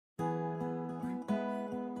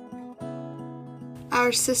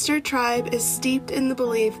Our sister tribe is steeped in the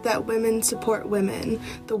belief that women support women.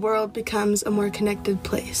 The world becomes a more connected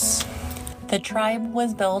place. The tribe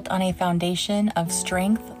was built on a foundation of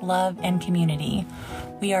strength, love, and community.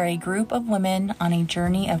 We are a group of women on a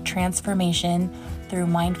journey of transformation through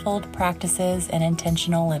mindful practices and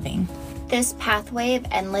intentional living. This pathway of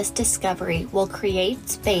endless discovery will create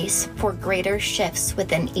space for greater shifts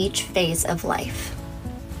within each phase of life.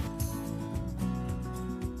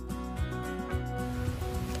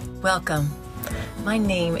 Welcome. My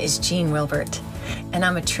name is Jean Wilbert, and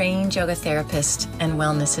I'm a trained yoga therapist and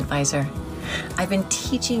wellness advisor. I've been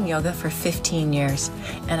teaching yoga for 15 years,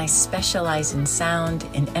 and I specialize in sound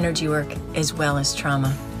and energy work as well as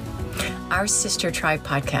trauma. Our Sister Tribe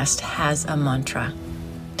podcast has a mantra.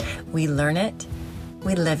 We learn it,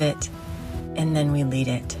 we live it, and then we lead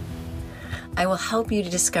it. I will help you to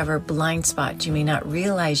discover blind spots you may not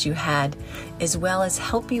realize you had, as well as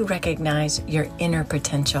help you recognize your inner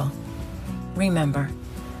potential. Remember,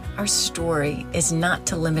 our story is not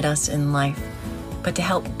to limit us in life, but to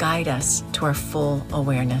help guide us to our full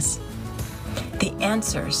awareness. The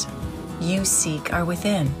answers you seek are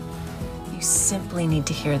within. You simply need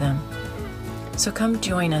to hear them. So come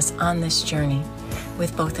join us on this journey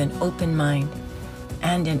with both an open mind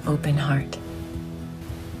and an open heart.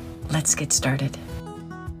 Let's get started.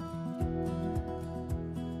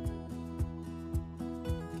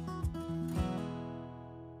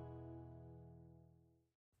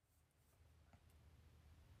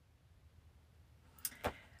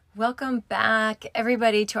 Welcome back,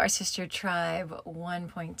 everybody, to our Sister Tribe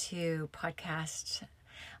 1.2 podcast.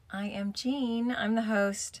 I am Jean. I'm the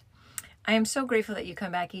host. I am so grateful that you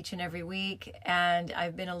come back each and every week, and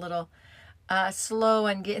I've been a little slow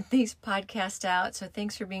on getting these podcasts out, so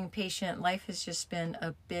thanks for being patient. Life has just been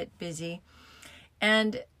a bit busy.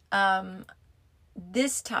 And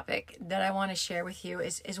this topic that I want to share with you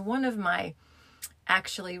is one of my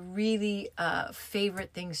actually really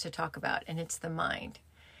favorite things to talk about, and it's the mind.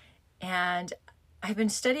 And I've been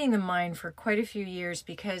studying the mind for quite a few years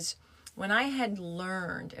because when I had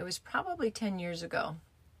learned, it was probably 10 years ago,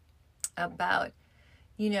 about,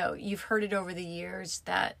 you've heard it over the years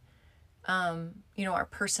that our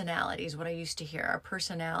personality is what I used to hear. Our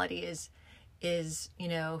personality is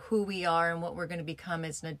who we are and what we're going to become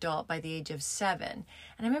as an adult by the age of 7. And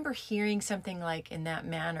I remember hearing something like in that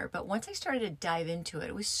manner. But once I started to dive into it,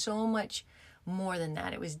 it was so much more than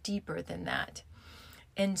that. It was deeper than that.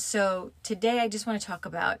 And so today I just want to talk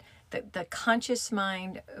about the conscious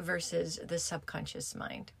mind versus the subconscious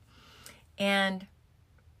mind. And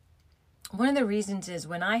one of the reasons is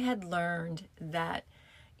when I had learned that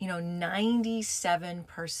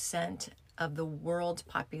 97% of the world's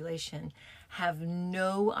population have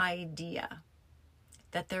no idea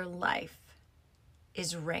that their life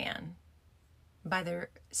is ran by their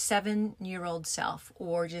 7-year-old self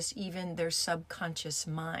or just even their subconscious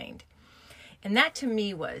mind. And that to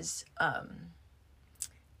me was,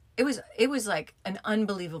 it was like an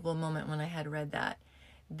unbelievable moment when I had read that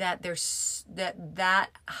there's that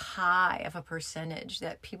high of a percentage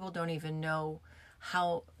that people don't even know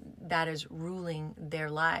how that is ruling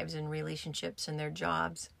their lives and relationships and their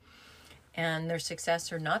jobs and their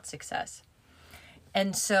success or not success.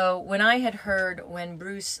 And so when I had heard when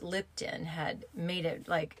Bruce Lipton had made it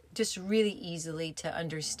like just really easily to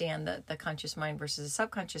understand the conscious mind versus the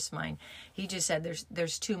subconscious mind, he just said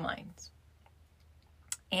there's two minds.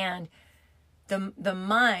 And the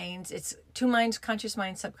minds, it's two minds, conscious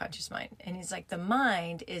mind, subconscious mind. And he's like, the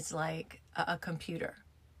mind is like a computer.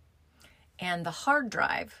 And the hard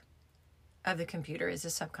drive of the computer is the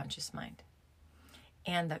subconscious mind.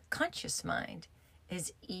 And the conscious mind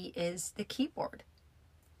is the keyboard.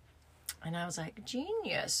 And I was like,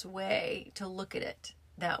 genius way to look at it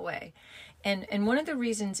that way. And one of the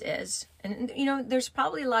reasons is, and there's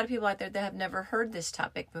probably a lot of people out there that have never heard this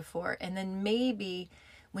topic before. And then maybe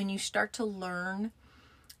when you start to learn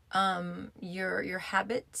your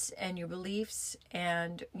habits and your beliefs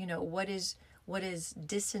and, what is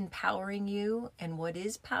disempowering you and what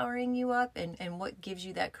is powering you up and what gives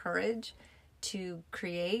you that courage to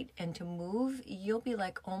create and to move, you'll be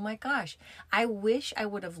like, oh my gosh, I wish I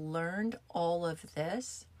would have learned all of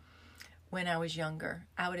this when I was younger.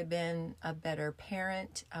 I would have been a better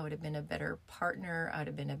parent. I would have been a better partner. I would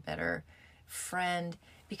have been a better friend,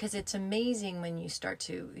 because it's amazing when you start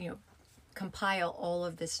to, compile all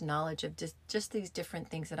of this knowledge of just these different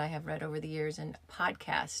things that I have read over the years and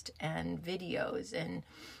podcasts and videos and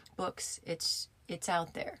books. It's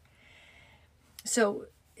out there. So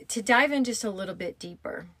to dive in just a little bit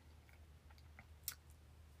deeper,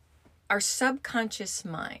 our subconscious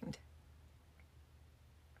mind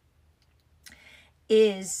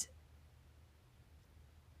is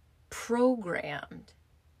programmed,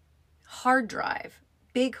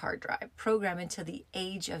 big hard drive, programmed until the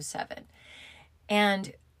age of 7.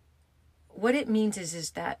 And what it means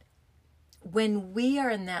is that when we are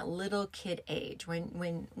in that little kid age,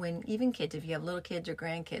 when even kids, if you have little kids or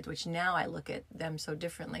grandkids, which now I look at them so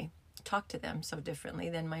differently, talk to them so differently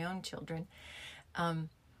than my own children,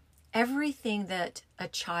 everything that a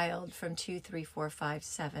child from 2, 3, 4, 5,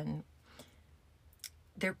 7,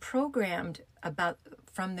 they're programmed about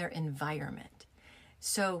from their environment.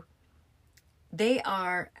 So they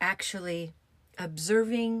are actually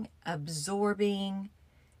observing, absorbing,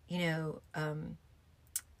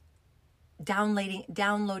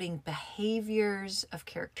 downloading behaviors of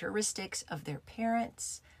characteristics of their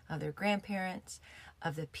parents, of their grandparents,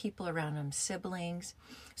 of the people around them, siblings.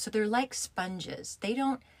 So they're like sponges. They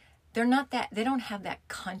don't have that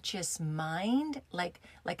conscious mind like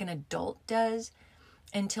an adult does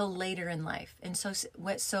until later in life. And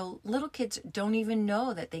so little kids don't even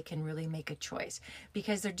know that they can really make a choice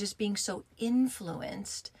because they're just being so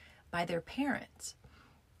influenced by their parents.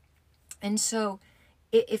 And so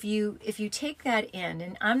if you take that in,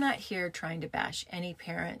 and I'm not here trying to bash any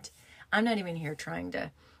parent, I'm not even here trying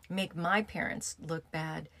to make my parents look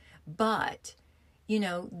bad, but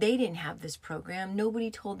they didn't have this program.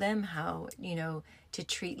 Nobody told them how to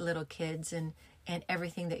treat little kids, and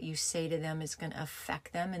everything that you say to them is going to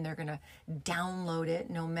affect them, and they're going to download it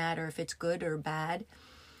no matter if it's good or bad.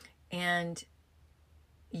 And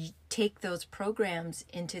you take those programs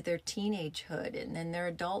into their teenagehood and then their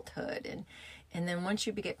adulthood, and then once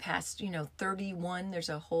you get past 31, there's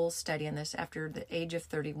a whole study on this, after the age of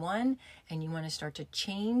 31, and you want to start to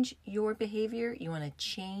change your behavior, you want to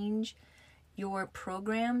change your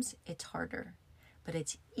programs, it's harder, but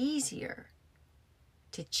it's easier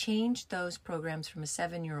to change those programs from a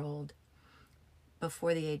 7-year-old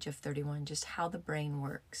before the age of 31, just how the brain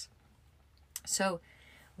works. So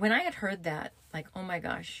when I had heard that, like, oh my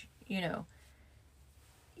gosh, you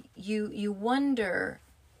wonder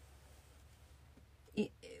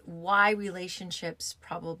why relationships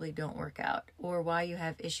probably don't work out, or why you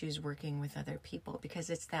have issues working with other people, because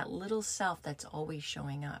it's that little self that's always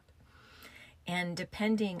showing up. And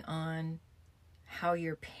depending on how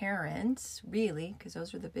your parents, really, because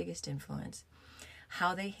those were the biggest influence,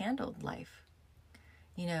 how they handled life.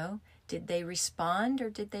 Did they respond or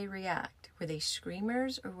did they react? Were they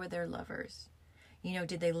screamers or were they lovers?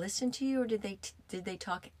 Did they listen to you or did they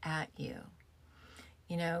talk at you?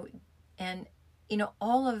 And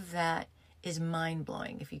all of that is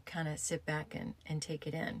mind-blowing if you kind of sit back and take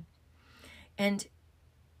it in. And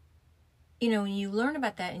when you learn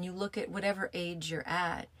about that and you look at whatever age you're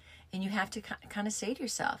at, and you have to kind of say to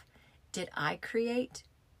yourself, did I create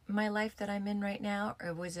my life that I'm in right now,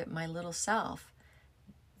 or was it my little self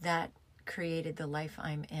that created the life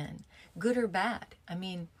I'm in? Good or bad? I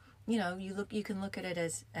mean, you can look at it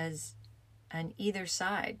as on either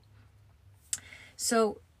side.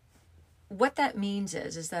 So what that means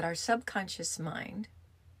is that our subconscious mind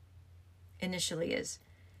initially is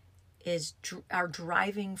our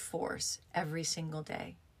driving force every single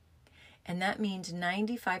day. And that means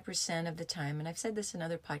 95% of the time, and I've said this in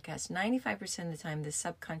other podcasts, 95% of the time, the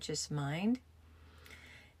subconscious mind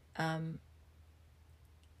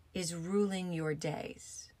is ruling your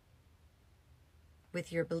days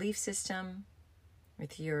with your belief system,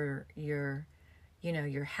 with your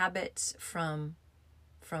habits from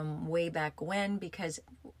way back when, because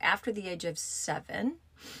after the age of 7,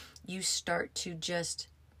 you start to just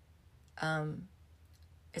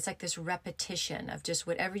it's like this repetition of just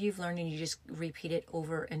whatever you've learned, and you just repeat it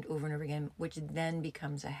over and over and over again, which then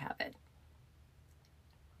becomes a habit.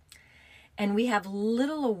 And we have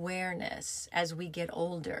little awareness as we get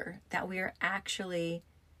older that we are actually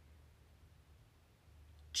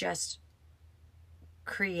just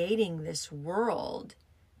creating this world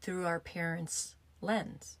through our parents'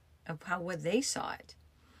 lens of what they saw it.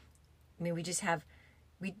 I mean, we just have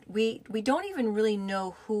we don't even really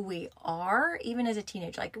know who we are, even as a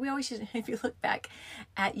teenager. Like, we always, if you look back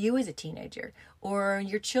at you as a teenager or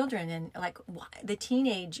your children, and like, why the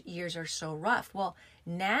teenage years are so rough. Well,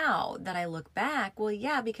 now that I look back, well,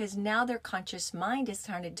 yeah, because now their conscious mind is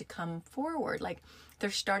starting to come forward. Like,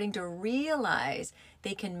 they're starting to realize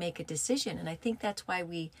they can make a decision. And I think that's why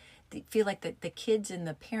we feel like the kids and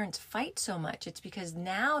the parents fight so much. It's because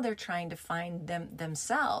now they're trying to find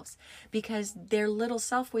themselves, because their little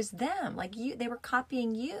self was them. Like, they were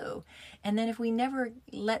copying you. And then if we never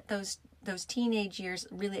let those teenage years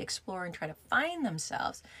really explore and try to find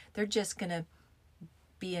themselves, they're just going to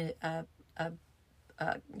be a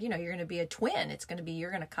you're going to be a twin. It's going to be,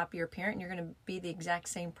 you're going to copy your parent and you're going to be the exact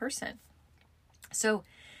same person. So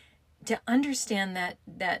to understand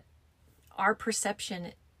that our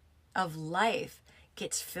perception of life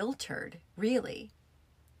gets filtered really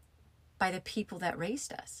by the people that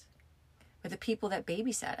raised us, by the people that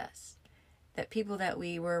babysat us, that people that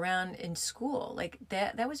we were around in school, like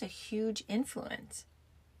that was a huge influence.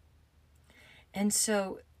 And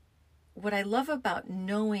so what I love about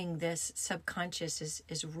knowing this subconscious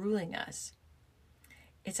is ruling us,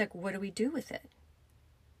 it's like, what do we do with it?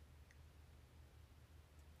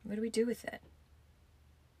 What do we do with it?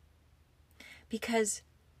 Because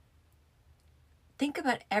think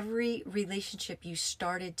about every relationship you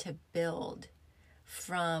started to build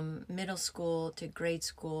from middle school to grade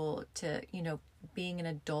school to, being an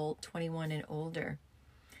adult, 21 and older.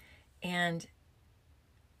 And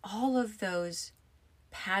all of those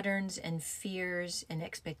patterns and fears and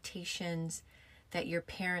expectations that your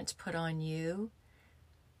parents put on you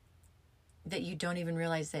that you don't even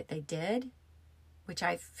realize that they did, which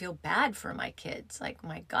I feel bad for my kids. Like,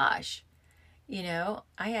 my gosh,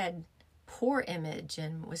 I had poor image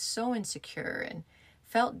and was so insecure and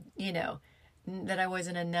felt, that I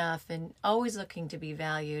wasn't enough and always looking to be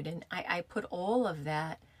valued. And I put all of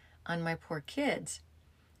that on my poor kids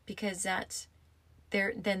because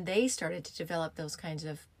then they started to develop those kinds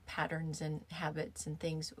of patterns and habits and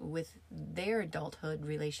things with their adulthood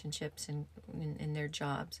relationships and in their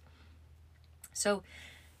jobs. So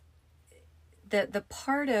the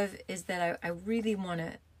part of is that I really want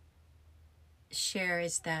to share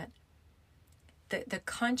is that the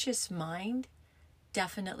conscious mind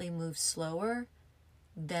definitely moves slower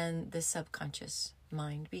than the subconscious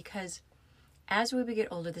mind, because as we get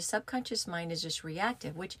older, the subconscious mind is just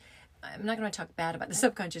reactive, which I'm not going to talk bad about the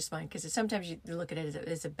subconscious mind because sometimes you look at it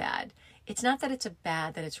as a bad. It's not that it's a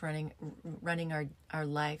bad that it's running our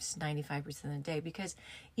lives 95% of the day, because,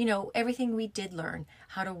 everything we did learn,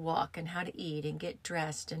 how to walk and how to eat and get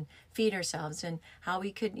dressed and feed ourselves and how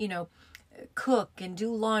we could, cook and do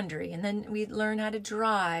laundry, and then we learn how to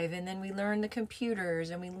drive, and then we learn the computers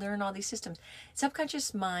and we learn all these systems.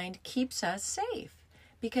 Subconscious mind keeps us safe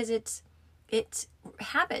because it's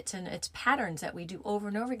habits and it's patterns that we do over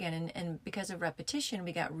and over again, and because of repetition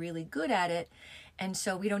we got really good at it, and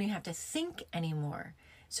so we don't even have to think anymore.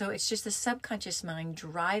 So it's just the subconscious mind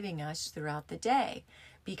driving us throughout the day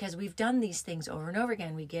because we've done these things over and over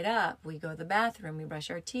again. We get up, we go to the bathroom, we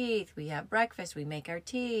brush our teeth, we have breakfast, we make our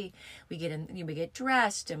tea, we get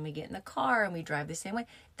dressed, and we get in the car and we drive the same way.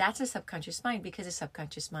 That's a subconscious mind because the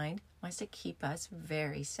subconscious mind wants to keep us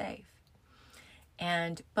very safe.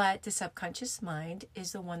 But the subconscious mind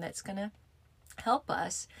is the one that's going to help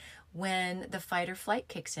us when the fight or flight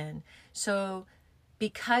kicks in. So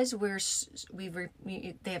because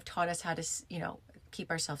they have taught us how to, keep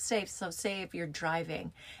ourselves safe. So say if you're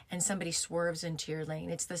driving and somebody swerves into your lane,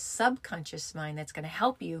 it's the subconscious mind that's going to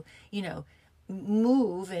help you,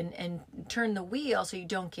 move and turn the wheel so you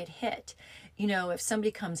don't get hit. If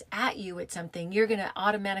somebody comes at you with something, you're going to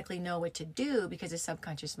automatically know what to do because the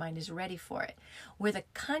subconscious mind is ready for it. Where the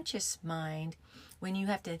conscious mind, when you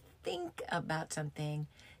have to think about something,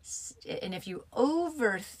 and if you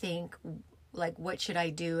overthink, like, what should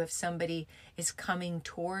I do if somebody is coming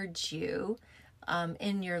towards you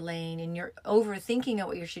in your lane, and you're overthinking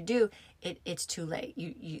what you should do, it's too late.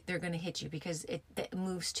 They're going to hit you because it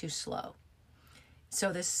moves too slow.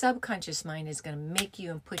 So the subconscious mind is going to make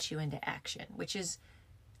you and push you into action, which is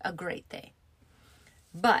a great thing.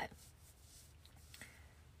 But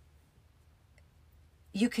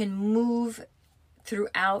you can move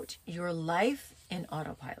throughout your life in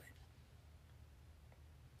autopilot.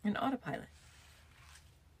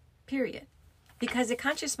 Period. Because the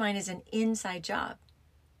conscious mind is an inside job.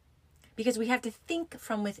 Because we have to think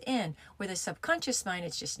from within, where the subconscious mind,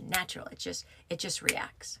 it's just natural. It just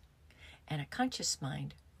reacts. And a conscious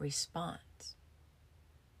mind responds.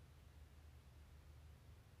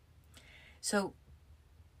 So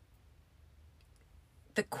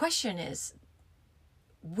the question is,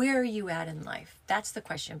 where are you at in life? That's the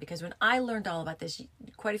question. Because when I learned all about this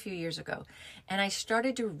quite a few years ago, and I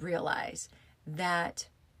started to realize that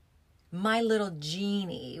my little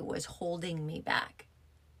genie was holding me back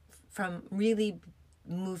from really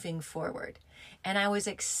moving forward. And I was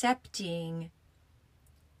accepting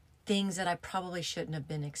things that I probably shouldn't have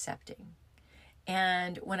been accepting.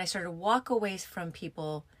 And when I started to walk away from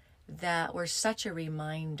people that were such a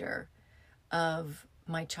reminder of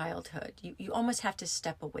my childhood, you almost have to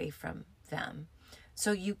step away from them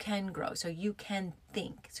so you can grow, so you can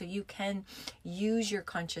think, so you can use your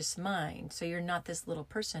conscious mind, so you're not this little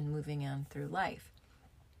person moving on through life.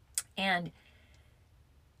 And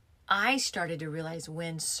I started to realize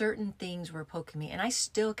when certain things were poking me, and I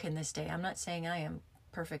still can this day. I'm not saying I am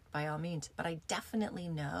perfect by all means, but I definitely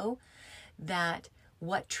know that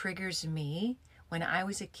what triggers me when I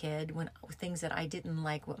was a kid, when things that I didn't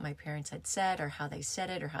like what my parents had said or how they said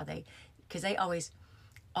it or how they, because they always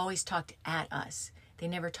talked at us. They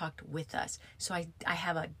never talked with us. So I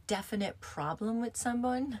have a definite problem with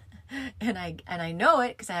someone and I know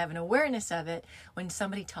it because I have an awareness of it when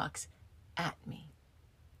somebody talks at me,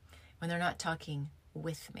 when they're not talking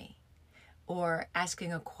with me, or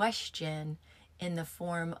asking a question in the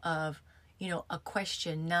form of, a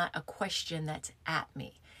question, not a question that's at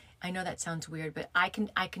me. I know that sounds weird, but I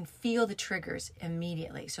can feel the triggers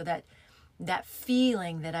immediately. So that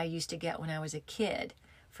feeling that I used to get when I was a kid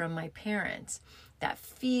from my parents, that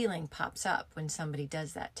feeling pops up when somebody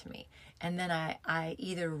does that to me. And then I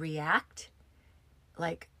either react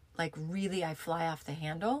like really I fly off the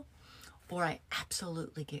handle, or I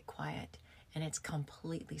absolutely get quiet and it's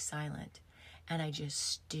completely silent and I just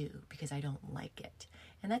stew because I don't like it.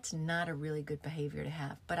 And that's not a really good behavior to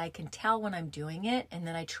have, but I can tell when I'm doing it, and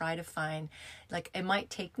then I try to find, it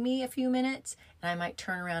might take me a few minutes and I might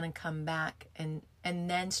turn around and come back and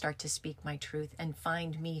then start to speak my truth and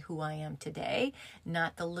find me who I am today,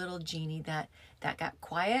 not the little genie that got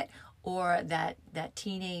quiet, or that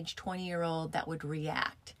teenage 20-year-old that would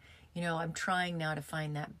react. I'm trying now to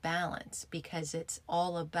find that balance, because it's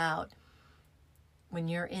all about when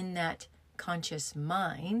you're in that conscious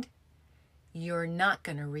mind, you're not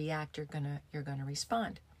going to react, you're going to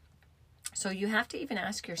respond. So you have to even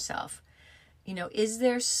ask yourself, is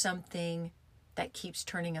there something that keeps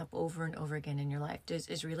turning up over and over again in your life?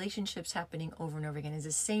 Is relationships happening over and over again? Is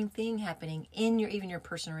the same thing happening in even your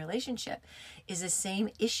personal relationship? Is the same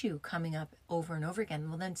issue coming up over and over again?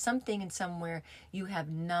 Well, then something and somewhere you have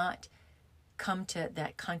not come to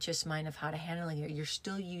that conscious mind of how to handle it. You're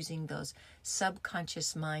still using those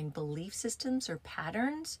subconscious mind belief systems or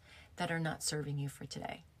patterns that are not serving you for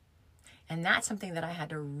today. And that's something that I had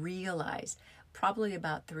to realize probably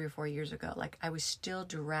about 3 or 4 years ago. I was still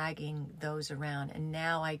dragging those around, and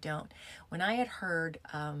now I don't. When I had heard,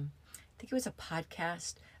 I think it was a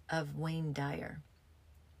podcast of Wayne Dyer,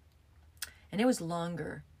 and it was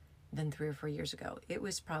longer than 3 or 4 years ago. It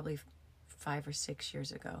was probably 5 or 6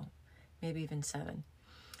 years ago, maybe even 7.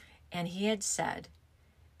 And he had said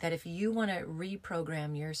that if you want to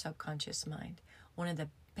reprogram your subconscious mind, one of the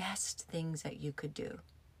best things that you could do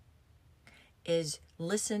is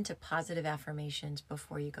listen to positive affirmations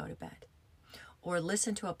before you go to bed, or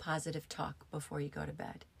listen to a positive talk before you go to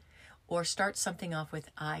bed, or start something off with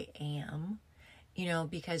I am,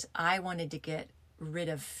 because I wanted to get rid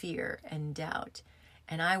of fear and doubt,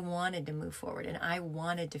 and I wanted to move forward, and I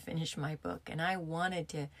wanted to finish my book, and I wanted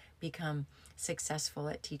to become successful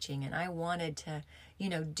at teaching, and I wanted to,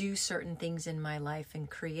 do certain things in my life and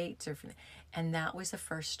create certain. And that was the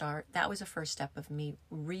first start. That was the first step of me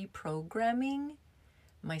reprogramming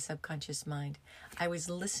my subconscious mind. I was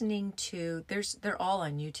listening to, they're all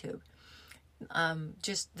on YouTube.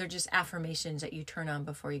 They're just affirmations that you turn on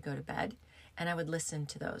before you go to bed. And I would listen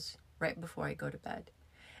to those right before I go to bed.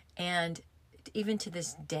 And even to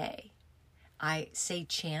this day, I say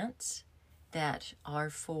chants that are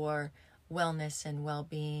for wellness and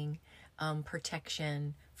well-being,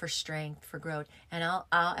 protection, for strength, for growth. And I'll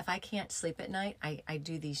if I can't sleep at night, I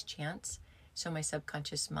do these chants, so my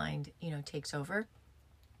subconscious mind, takes over.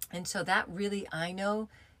 And so that really, I know,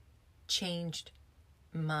 changed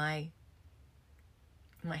my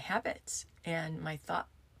habits and my thought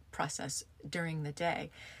process during the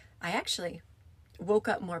day. I actually woke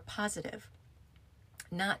up more positive,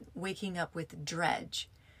 not waking up with dread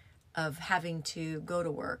of having to go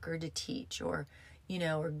to work or to teach or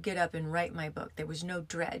get up and write my book. There was no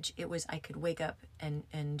dredge. It was, I could wake up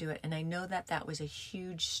and do it. And I know that was a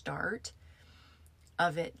huge start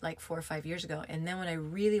of it 4 or 5 years ago. And then when I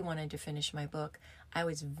really wanted to finish my book, I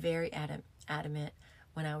was very adamant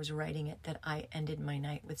when I was writing it that I ended my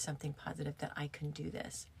night with something positive, that I can do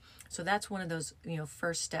this. So that's one of those,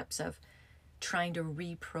 first steps of trying to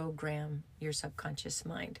reprogram your subconscious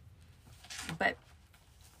mind. But,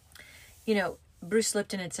 Bruce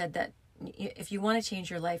Lipton had said that if you want to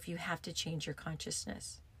change your life, you have to change your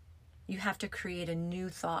consciousness. You have to create a new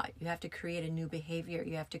thought. You have to create a new behavior.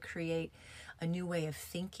 You have to create a new way of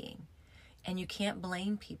thinking. And you can't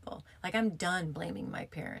blame people. I'm done blaming my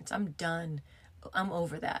parents. I'm done. I'm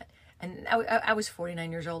over that. And I was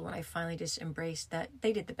 49 years old when I finally just embraced that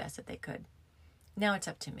they did the best that they could. Now it's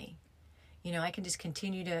up to me. I can just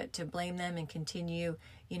continue to blame them and continue,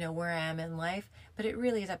 where I am in life. But it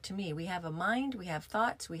really is up to me. We have a mind, we have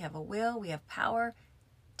thoughts, we have a will, we have power.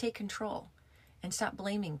 Take control. and stop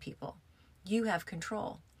blaming people. You have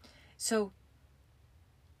control. So,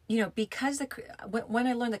 you know, because when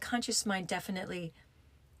I learned the conscious mind definitely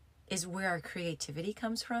is where our creativity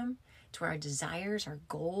comes from, it's where our desires, our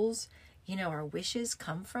goals, you know, our wishes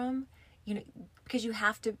come from, you know, because you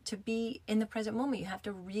have to be in the present moment. You have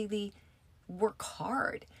to really work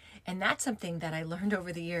hard. And that's something that I learned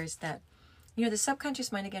over the years, that, you know, the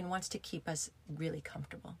subconscious mind, again, wants to keep us really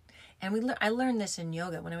comfortable. And I learned this in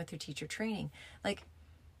yoga when I went through teacher training. Like,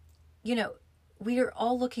 you know, we are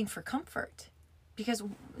all looking for comfort, because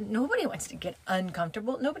nobody wants to get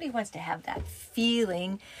uncomfortable. Nobody wants to have that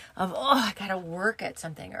feeling of, oh, I got to work at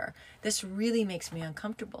something, or this really makes me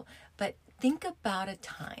uncomfortable. But think about a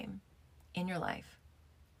time in your life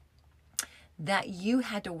that you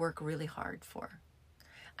had to work really hard for.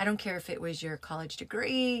 I don't care if it was your college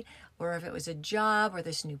degree, or if it was a job, or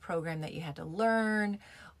this new program that you had to learn,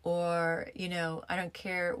 or, you know, I don't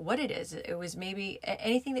care what it is. It was maybe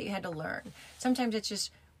anything that you had to learn. Sometimes it's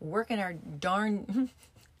just working our darn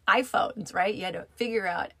iPhones, right? You had to figure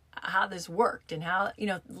out how this worked, and how, you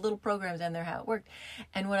know, little programs in there, how it worked.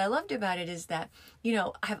 And what I loved about it is that, you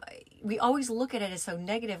know, we always look at it as so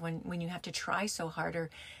negative when you have to try so harder.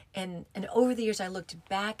 And over the years, I looked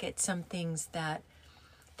back at some things that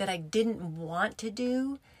I didn't want to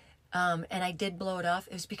do, and I did blow it off.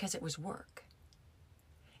 It was because it was work.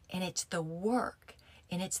 And it's the work,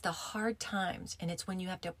 and it's the hard times, and it's when you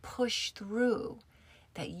have to push through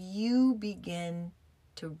that you begin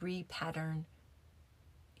to repattern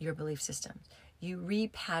your belief systems. You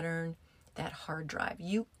repattern that hard drive.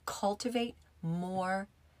 You cultivate more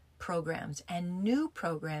programs and new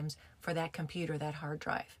programs for that computer, that hard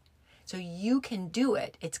drive. So you can do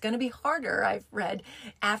it. It's going to be harder, I've read,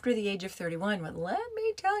 after the age of 31. But let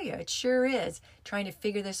me tell you, it sure is, trying to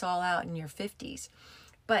figure this all out in your 50s.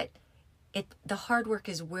 But the hard work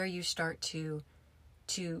is where you start to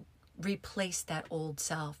replace that old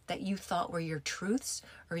self that you thought were your truths,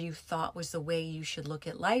 or you thought was the way you should look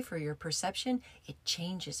at life, or your perception. It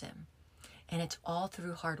changes him. And it's all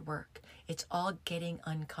through hard work. It's all getting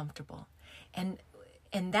uncomfortable. And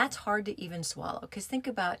that's hard to even swallow, because think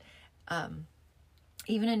about,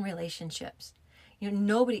 even in relationships, you know,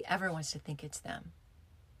 nobody ever wants to think it's them.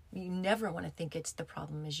 You never want to think it's the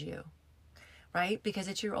problem is you, right? Because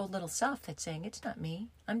it's your old little self that's saying, it's not me,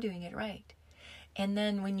 I'm doing it right. And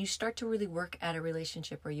then when you start to really work at a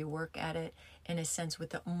relationship, or you work at it in a sense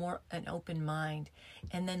with an open mind,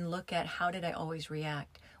 and then look at, how did I always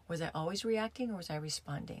react? Was I always reacting, or was I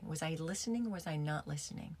responding? Was I listening, or was I not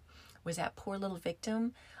listening? Was that poor little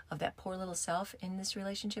victim of that poor little self in this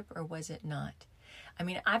relationship, or was it not? I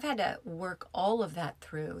mean, I've had to work all of that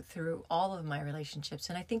through all of my relationships.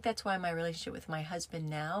 And I think that's why my relationship with my husband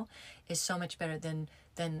now is so much better than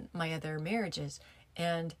my other marriages.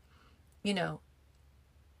 And, you know,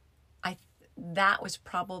 that was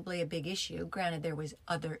probably a big issue. Granted, there was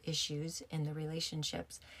other issues in the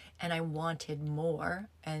relationships, and I wanted more,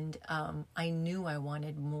 and I knew I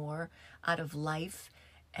wanted more out of life,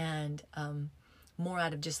 and more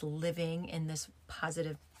out of just living in this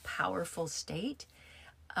positive, powerful state.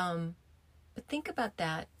 But think about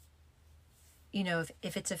that. You know,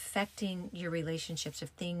 if it's affecting your relationships, if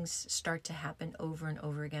things start to happen over and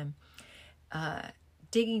over again,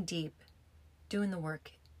 digging deep, doing the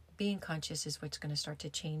work, being conscious is what's going to start to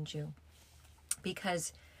change you.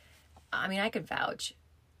 Because, I mean, I could vouch,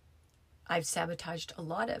 I've sabotaged a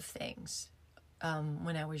lot of things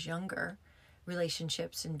when I was younger,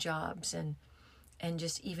 relationships and jobs, and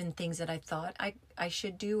just even things that I thought I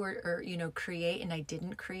should do or you know, create, and I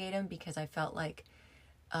didn't create them because I felt like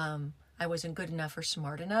I wasn't good enough or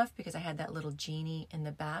smart enough, because I had that little genie in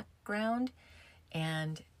the background.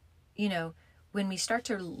 And, you know, when we start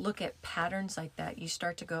to look at patterns like that, you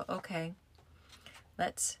start to go, okay,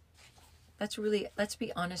 let's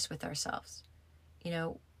be honest with ourselves. You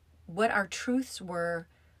know, what our truths were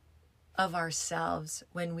of ourselves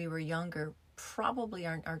when we were younger probably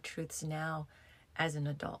aren't our truths now as an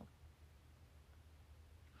adult.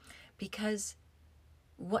 Because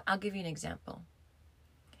I'll give you an example.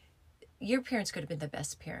 Your parents could have been the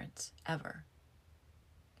best parents ever.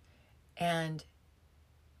 And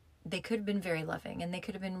they could have been very loving, and they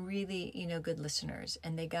could have been really, you know, good listeners,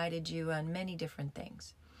 and they guided you on many different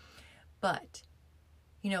things. But,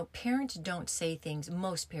 you know, parents don't say things,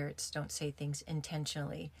 most parents don't say things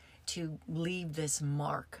intentionally to leave this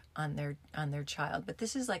mark on their child. But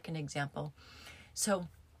this is like an example. So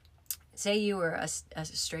say you were a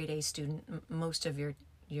straight A student most of your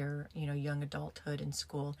you know, young adulthood in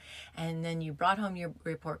school, and then you brought home your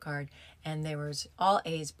report card and there was all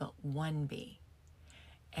A's but one B.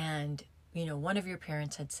 And, you know, one of your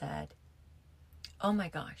parents had said, oh my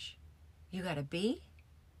gosh, you got a B?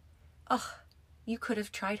 Oh, you could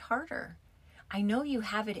have tried harder. I know you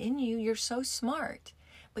have it in you. You're so smart,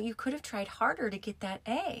 but you could have tried harder to get that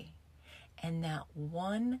A. And that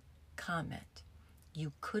one comment,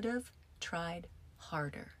 you could have tried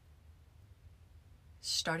harder,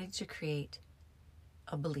 started to create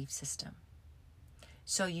a belief system.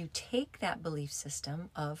 So you take that belief system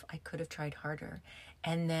of I could have tried harder,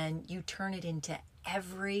 and then you turn it into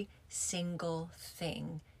every single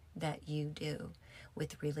thing that you do,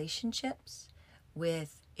 with relationships,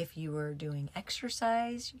 with if you were doing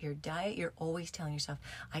exercise, your diet. You're always telling yourself,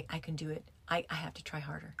 I can do it. I have to try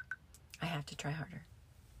harder. I have to try harder.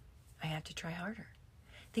 I have to try harder.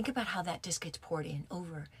 Think about how that just gets poured in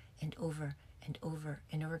over and over and over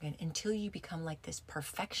and over again until you become like this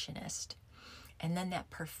perfectionist. And then that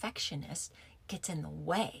perfectionist gets in the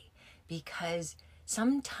way, because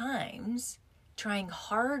sometimes trying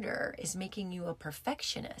harder is making you a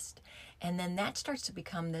perfectionist. And then that starts to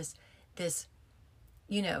become this,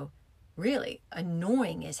 really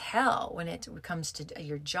annoying as hell when it comes to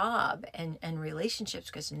your job and relationships,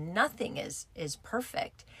 because nothing is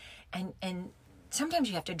perfect. And sometimes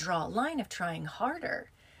you have to draw a line of trying harder.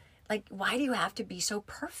 Like, why do you have to be so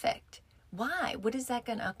perfect? Why? What is that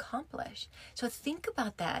going to accomplish? So think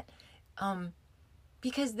about that,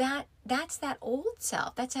 because that's that old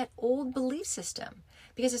self. That's that old belief system.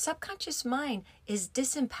 Because the subconscious mind is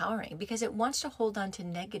disempowering, because it wants to hold on to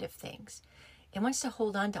negative things. It wants to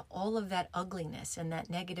hold on to all of that ugliness and that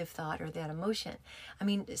negative thought or that emotion. I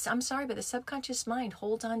mean, I'm sorry, but the subconscious mind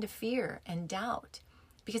holds on to fear and doubt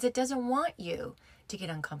because it doesn't want you to get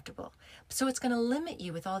uncomfortable. So it's going to limit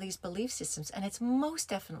you with all these belief systems, and it's most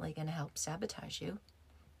definitely going to help sabotage you.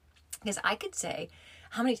 Because I could say,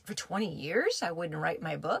 for 20 years, I wouldn't write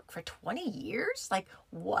my book. For 20 years? Like,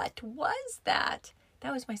 what was that?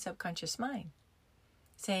 That was my subconscious mind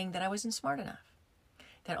saying that I wasn't smart enough.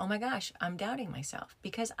 That, oh my gosh, I'm doubting myself,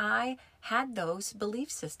 because I had those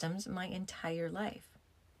belief systems my entire life.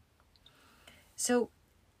 So,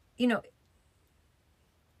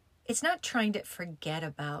 it's not trying to forget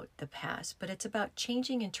about the past, but it's about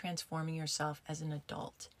changing and transforming yourself as an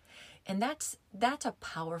adult. And that's a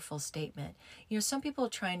powerful statement. Some people are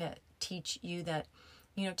trying to teach you that,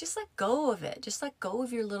 just let go of it. Just let go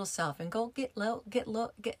of your little self and go get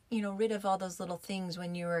rid of all those little things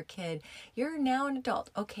when you were a kid. You're now an adult.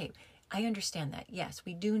 Okay, I understand that. Yes,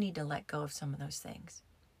 we do need to let go of some of those things.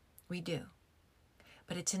 We do.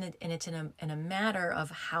 But it's in a matter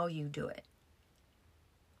of how you do it.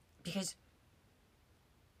 Because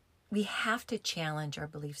we have to challenge our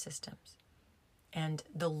belief systems and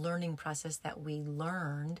the learning process that we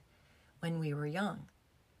learned when we were young.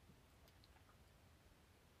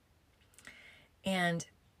 And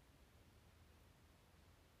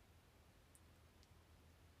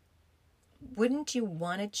wouldn't you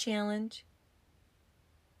want to challenge,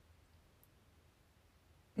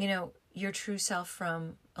 your true self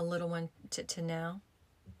from a little one to now?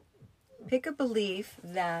 Pick a belief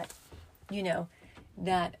that, oh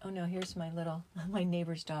no, here's my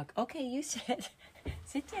neighbor's dog. Okay, you sit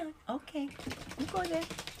down. Okay, you go there.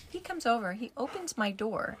 He comes over, he opens my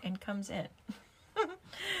door and comes in.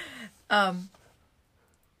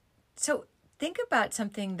 So think about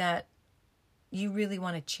something that you really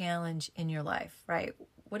want to challenge in your life, right?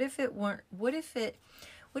 Let's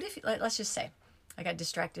just say I got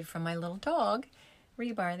distracted from my little dog,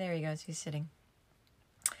 Rebar. There he goes. He's sitting.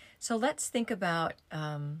 So let's think about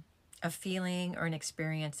a feeling or an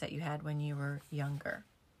experience that you had when you were younger,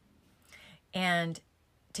 and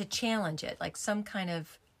to challenge it, like some kind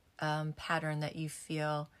of pattern that you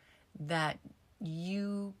feel that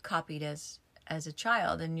you copied as a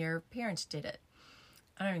child and your parents did it.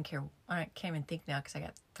 I don't even care. I can't even think now because I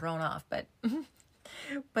got thrown off. But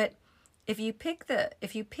but if you pick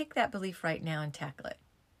that belief right now and tackle it,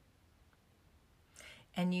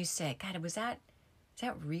 and you say, God, is that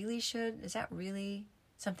really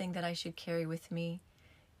something that I should carry with me?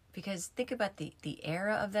 Because think about the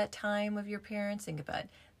era of that time of your parents. Think about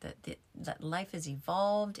that life has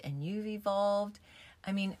evolved and you've evolved.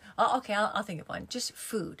 I mean, okay, I'll think of one. Just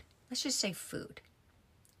food. Let's just say food,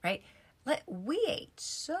 right? We ate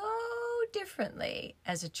so differently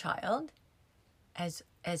as a child as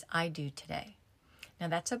I do today. Now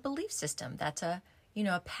that's a belief system. That's a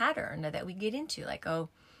pattern that we get into. Like,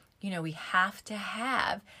 we have to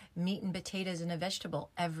have meat and potatoes and a vegetable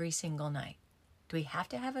every single night. Do we have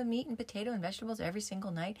to have a meat and potato and vegetables every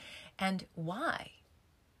single night? And why?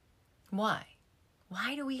 Why?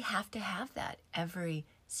 Why do we have to have that every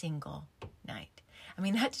single night? I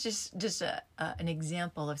mean, that's just an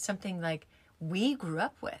example of something like we grew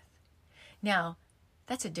up with. Now,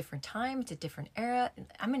 That's a different time. It's a different era.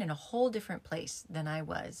 I'm in a whole different place than I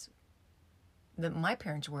was. My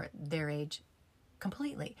parents were at their age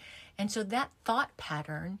completely. And so that thought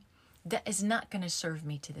pattern, that is not going to serve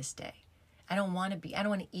me to this day. I don't want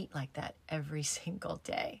to eat like that every single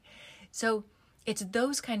day. So it's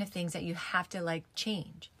those kind of things that you have to like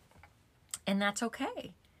change. And that's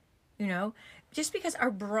okay. You know, just because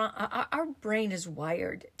our brain is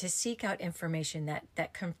wired to seek out information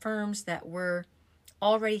that confirms that we're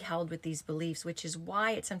already held with these beliefs, which is why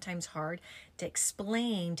it's sometimes hard to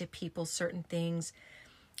explain to people certain things.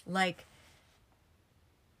 Like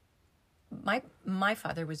my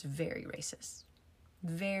father was very racist,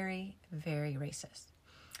 very, very racist.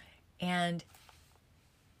 And,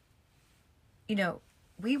 you know,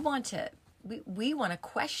 we want to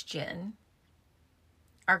question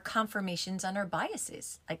our confirmations on our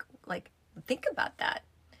biases. Like think about that.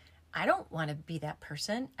 I don't want to be that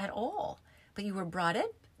person at all. But you were brought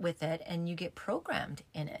up with it and you get programmed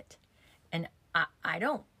in it. And I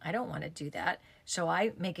don't want to do that. So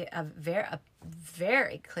I make it a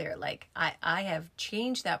very clear, like I have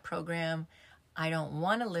changed that program. I don't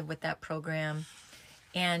want to live with that program.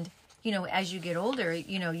 And, you know, as you get older,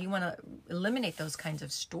 you know, you want to eliminate those kinds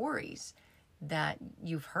of stories that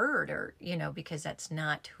you've heard, or, you know, because that's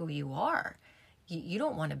not who you are. I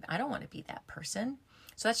don't want to be that person.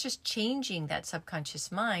 So that's just changing that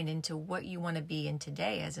subconscious mind into what you want to be in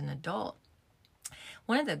today as an adult.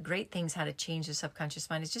 One of the great things how to change the subconscious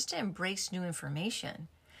mind is just to embrace new information.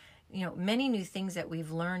 You know, many new things that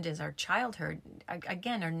we've learned as our childhood,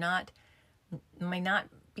 again, might not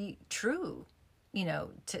be true, you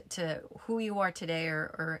know, to who you are today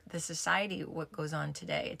or the society, what goes on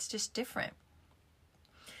today. It's just different.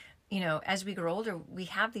 You know, as we grow older, we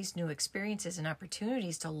have these new experiences and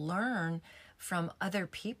opportunities to learn from other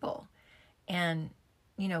people. And,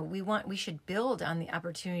 you know, we should build on the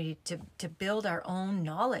opportunity to build our own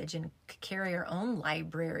knowledge and carry our own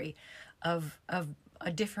library of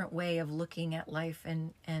a different way of looking at life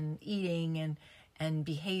and eating and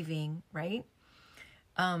behaving, right?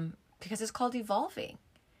 Because it's called evolving.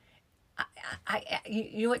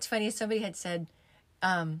 You know what's funny is somebody had said,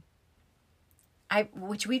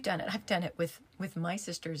 which we've done it. I've done it with my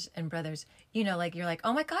sisters and brothers. You know, like you're like,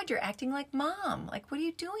 oh my God, you're acting like mom. Like, what are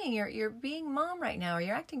you doing? You're being mom right now, or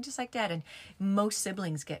you're acting just like dad. And most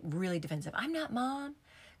siblings get really defensive. I'm not mom.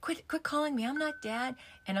 Quit calling me. I'm not dad.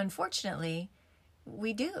 And unfortunately,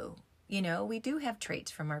 we do. You know, we do have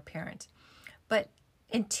traits from our parents. But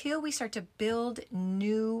until we start to build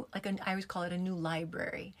new, I always call it a new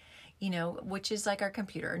library, you know, which is like our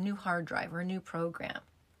computer, a new hard drive or a new program.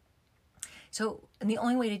 So, and the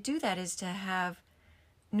only way to do that is to have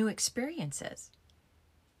new experiences.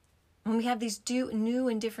 When we have these new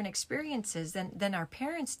and different experiences than our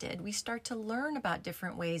parents did, we start to learn about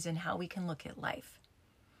different ways and how we can look at life.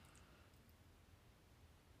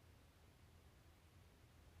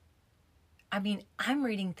 I mean, I'm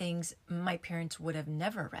reading things my parents would have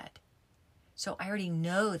never read. So I already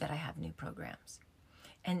know that I have new programs.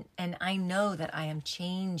 And I know that I am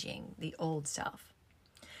changing the old self.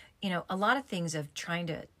 You know, a lot of things of trying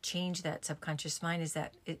to change that subconscious mind is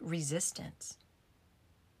that resistance.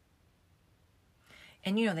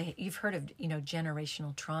 And, you know, you've heard of, you know,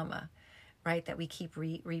 generational trauma, right? That we keep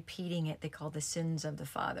repeating it. They call the sins of the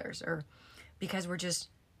fathers, or because we're just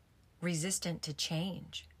resistant to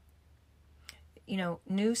change. You know,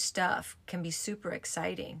 new stuff can be super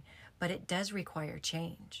exciting, but it does require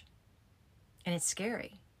change. And it's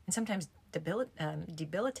scary and sometimes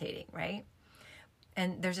debilitating, right?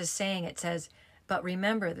 And there's a saying, it says, but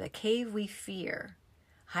remember, the cave we fear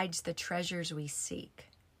hides the treasures we seek.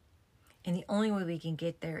 And the only way we can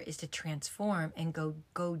get there is to transform and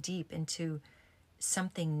go deep into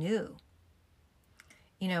something new.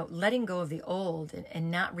 You know, letting go of the old and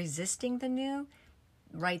not resisting the new,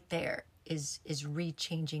 right there is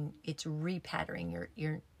rechanging, it's repatterning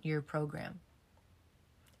your program.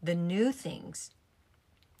 The new things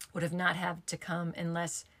would have not have to come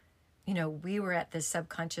unless, you know, we were at the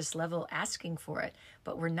subconscious level asking for it,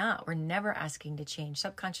 but we're not. We're never asking to change.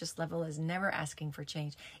 Subconscious level is never asking for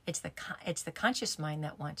change. It's the conscious mind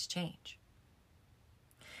that wants change.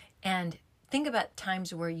 And think about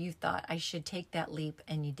times where you thought, I should take that leap,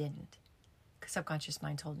 and you didn't. Because subconscious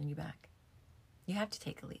mind's holding you back. You have to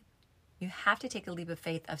take a leap. You have to take a leap of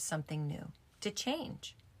faith of something new to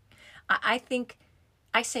change. I think,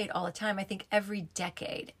 I say it all the time, I think every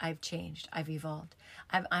decade I've changed, I've evolved.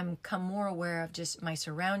 I'm become more aware of just my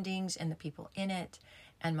surroundings and the people in it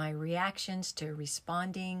and my reactions to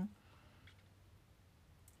responding.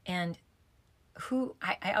 And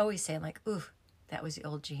I always say, I'm like, ooh, that was the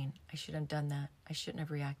old Jean. I should have done that. I shouldn't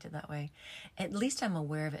have reacted that way. At least I'm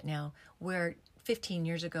aware of it now, where 15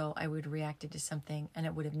 years ago I would have reacted to something and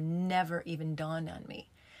it would have never even dawned on me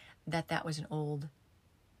that that was an old,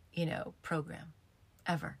 program,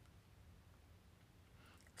 ever.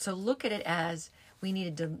 So look at it as we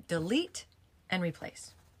need to delete and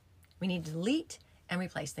replace. We need to delete and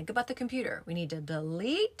replace. Think about the computer. We need to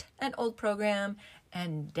delete an old program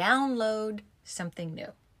and download something new.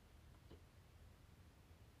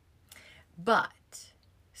 But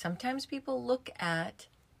sometimes people look at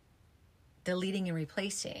deleting and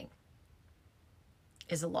replacing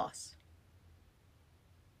is a loss.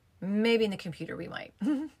 Maybe in the computer we might,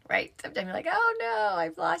 right? Sometimes you're like, oh no,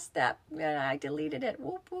 I've lost that. I deleted it.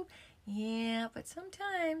 Whoop, whoop. Yeah, but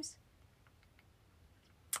sometimes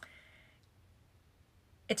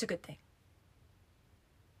it's a good thing.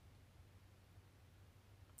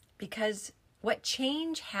 Because what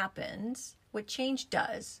change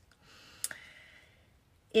does,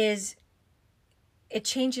 is it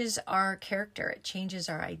changes our character. It changes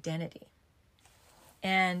our identity.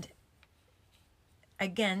 And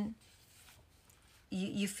again,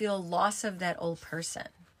 you feel loss of that old person.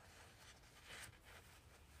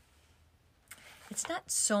 It's not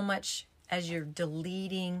so much as you're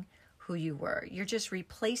deleting who you were. You're just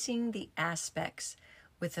replacing the aspects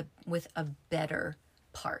with a better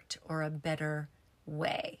part or a better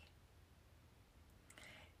way.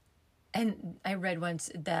 And I read once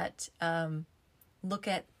that look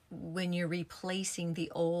at when you're replacing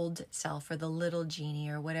the old self or the little genie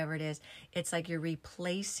or whatever it is, it's like you're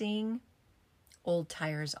replacing old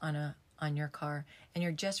tires on your car, and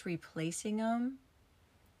you're just replacing them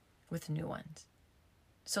with new ones.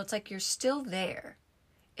 So it's like you're still there.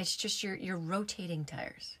 It's just you're rotating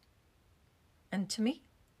tires. And to me,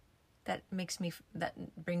 that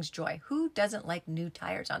brings joy. Who doesn't like new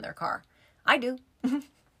tires on their car? I do.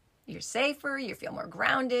 You're safer, you feel more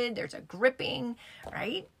grounded, there's a gripping,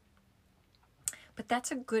 right? But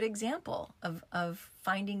that's a good example of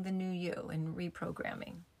finding the new you and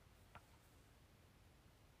reprogramming.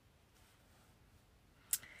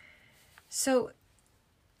 So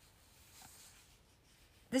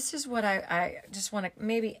this is what I just want to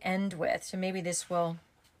maybe end with. So maybe this will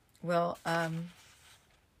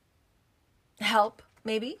help,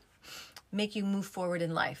 maybe make you move forward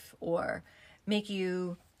in life, or make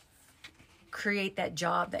you create that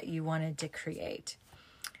job that you wanted to create,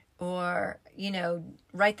 or,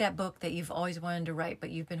 write that book that you've always wanted to write, but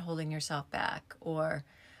you've been holding yourself back, or,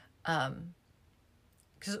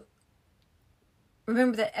 because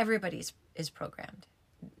remember that everybody is programmed.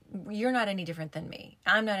 You're not any different than me.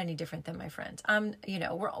 I'm not any different than my friends.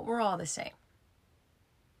 We're all the same.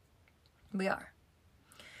 We are.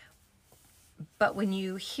 But when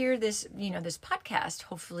you hear this, this podcast,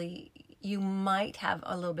 hopefully you might have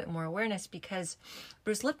a little bit more awareness, because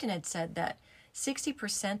Bruce Lipton had said that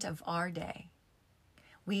 60% of our day,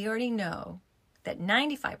 we already know that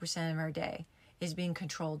 95% of our day is being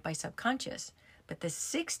controlled by subconscious, but the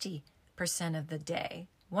 60% of the day,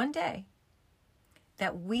 one day,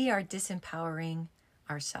 that we are disempowering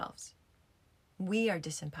ourselves. We are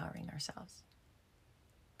disempowering ourselves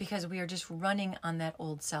because we are just running on that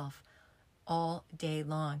old self all day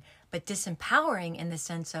long, but disempowering in the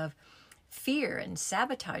sense of fear and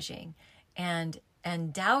sabotaging and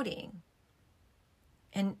doubting.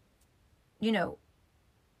 And,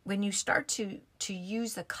 when you start to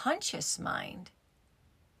use the conscious mind,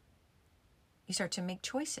 you start to make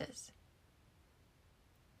choices.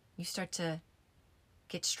 You start to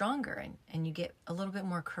get stronger and you get a little bit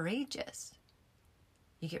more courageous.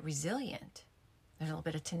 You get resilient. There's a little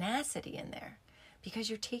bit of tenacity in there because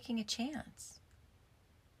you're taking a chance.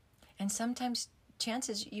 And sometimes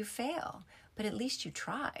chances you fail, but at least you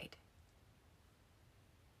tried.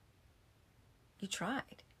 You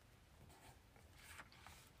tried.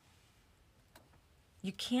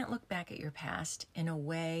 You can't look back at your past in a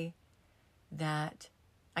way that,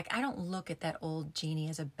 I don't look at that old genie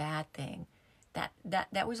as a bad thing.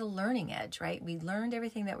 That was a learning edge, right? We learned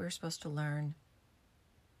everything that we were supposed to learn.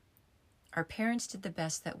 Our parents did the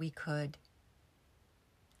best that we could.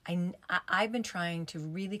 I've been trying to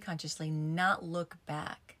really consciously not look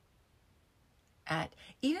back at,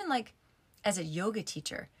 even like as a yoga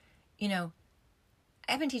teacher,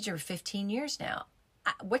 I've been teaching for 15 years now.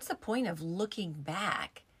 What's the point of looking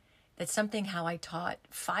back at something how I taught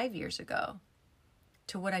 5 years ago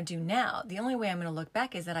to what I do now? The only way I'm going to look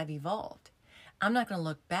back is that I've evolved. I'm not going to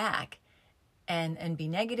look back and be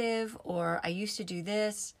negative, or I used to do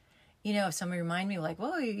this. If somebody remind me like,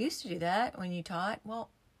 well, you used to do that when you taught. Well,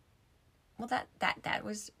 that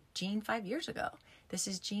was Jean 5 years ago. This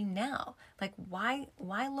is Jean now. Like, why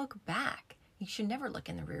look back? You should never look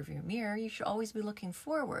in the rearview mirror. You should always be looking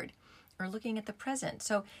forward or looking at the present.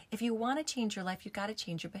 So if you want to change your life, you got to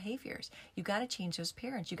change your behaviors. You got to change those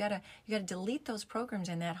parents. You got to delete those programs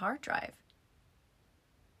in that hard drive.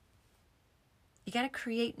 You got to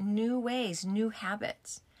create new ways, new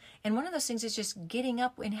habits. And one of those things is just getting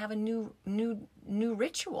up and have a new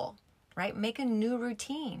ritual, right? Make a new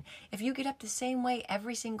routine. If you get up the same way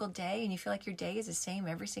every single day and you feel like your day is the same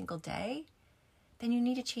every single day, then you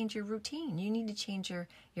need to change your routine. You need to change your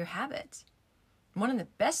habits. One of the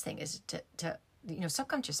best things is to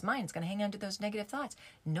subconscious mind is going to hang on to those negative thoughts.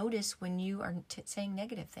 Notice when you are saying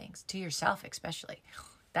negative things to yourself, especially.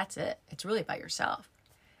 That's it. It's really about yourself.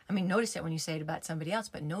 I mean, notice it when you say it about somebody else,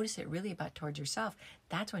 but notice it really about towards yourself.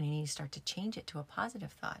 That's when you need to start to change it to a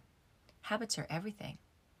positive thought. Habits are everything.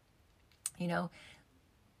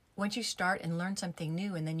 Once you start and learn something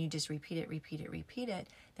new and then you just repeat it,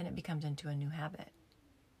 then it becomes into a new habit.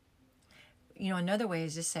 Another way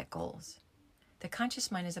is to set goals. The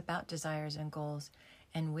conscious mind is about desires and goals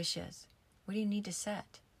and wishes. What do you need to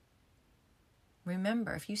set?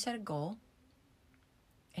 Remember, if you set a goal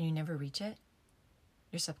and you never reach it,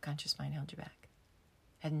 your subconscious mind held you back.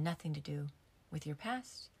 It had nothing to do with your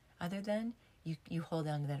past other than you hold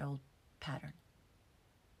on to that old pattern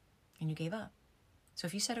and you gave up. So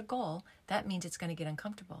if you set a goal, that means it's going to get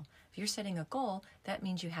uncomfortable. If you're setting a goal, that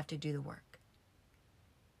means you have to do the work.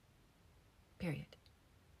 Period.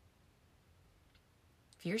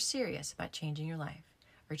 If you're serious about changing your life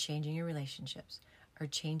or changing your relationships or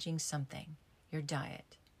changing something, your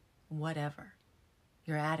diet, whatever,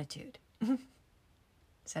 your attitude,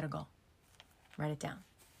 set a goal. Write it down.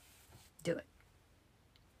 Do it.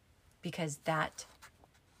 Because that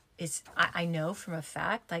is, I know from a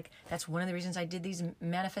fact, like that's one of the reasons I did these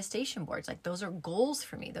manifestation boards. Like those are goals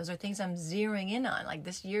for me. Those are things I'm zeroing in on. Like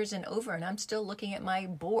this year isn't over and I'm still looking at my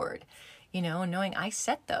board, knowing I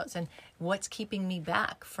set those and what's keeping me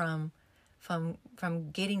back from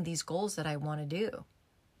getting these goals that I want to do.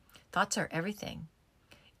 Thoughts are everything.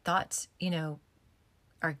 Thoughts,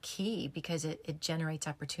 are key because it generates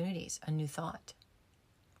opportunities, a new thought.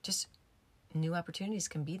 Just new opportunities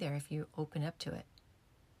can be there if you open up to it.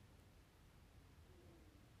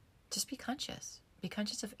 Just be conscious. Be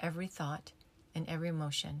conscious of every thought and every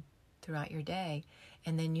emotion throughout your day,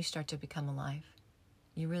 and then you start to become alive.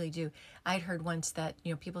 You really do. I'd heard once that,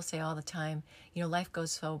 people say all the time, life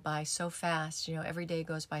goes by so fast, every day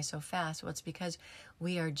goes by so fast. Well, it's because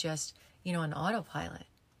we are just, on autopilot.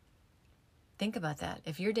 Think about that.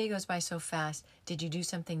 If your day goes by so fast, did you do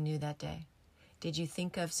something new that day? Did you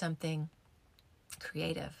think of something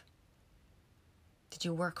creative? Did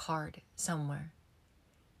you work hard somewhere?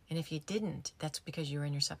 And if you didn't, that's because you were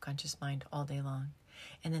in your subconscious mind all day long.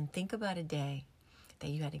 And then think about a day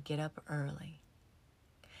that you had to get up early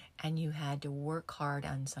and you had to work hard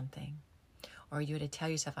on something. Or you had to tell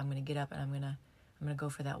yourself, I'm going to get up and I'm going to go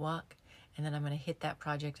for that walk. And then I'm going to hit that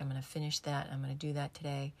project. I'm going to finish that. I'm going to do that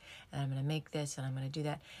today. And I'm going to make this and I'm going to do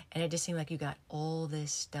that. And it just seemed like you got all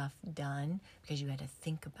this stuff done because you had to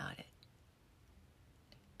think about it.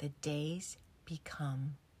 The days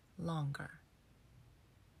become longer.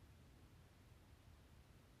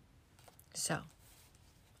 So,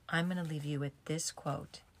 I'm going to leave you with this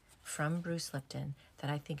quote from Bruce Lipton that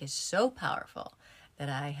I think is so powerful that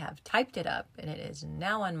I have typed it up and it is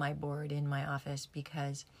now on my board in my office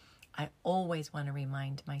because I always want to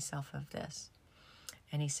remind myself of this.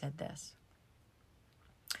 And he said this: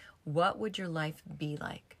 what would your life be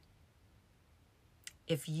like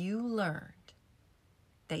if you learned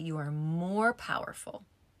that you are more powerful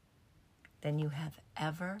than you have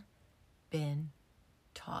ever been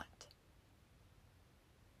taught?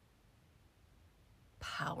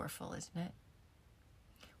 Powerful, isn't it?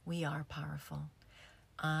 We are powerful.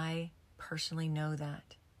 I personally know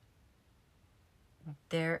that.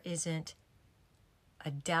 There isn't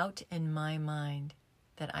a doubt in my mind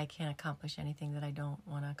that I can't accomplish anything that I don't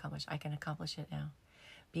want to accomplish. I can accomplish it now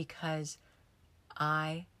because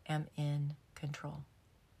I am in control.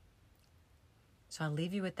 So I'll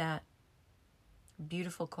leave you with that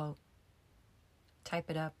beautiful quote.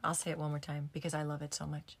 Type it up. I'll say it one more time because I love it so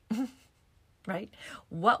much. Right?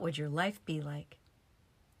 What would your life be like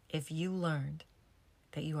if you learned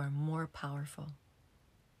that you are more powerful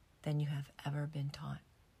than you have ever been taught?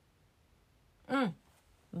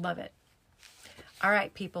 Love it. All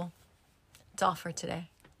right, people. It's all for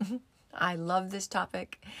today. I love this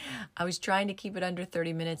topic. I was trying to keep it under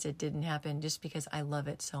 30 minutes. It didn't happen just because I love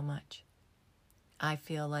it so much. I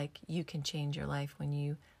feel like you can change your life when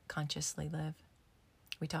you consciously live.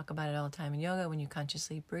 We talk about it all the time in yoga. When you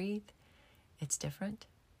consciously breathe it's different.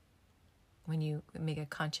 When you make a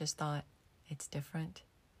conscious thought, it's different.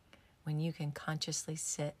 When you can consciously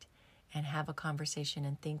sit and have a conversation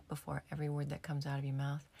and think before every word that comes out of your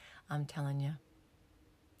mouth, I'm telling you,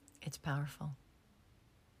 it's powerful.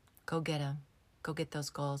 Go get them. Go get those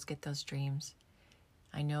goals, get those dreams.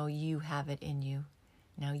 I know you have it in you.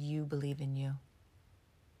 Now you believe in you.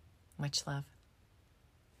 Much love.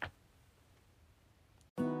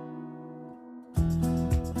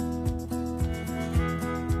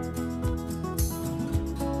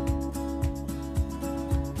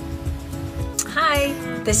 Hi,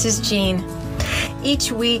 this is Jean.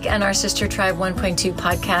 Each week on our Sister Tribe 1.2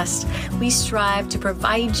 podcast, we strive to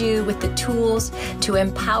provide you with the tools to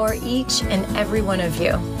empower each and every one of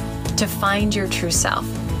you to find your true self.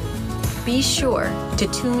 Be sure to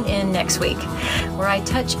tune in next week, where I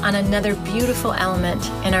touch on another beautiful element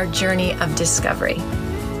in our journey of discovery.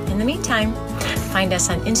 In the meantime, find us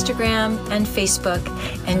on Instagram and Facebook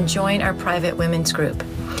and join our private women's group.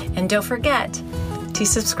 And don't forget to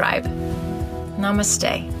subscribe.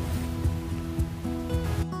 Namaste.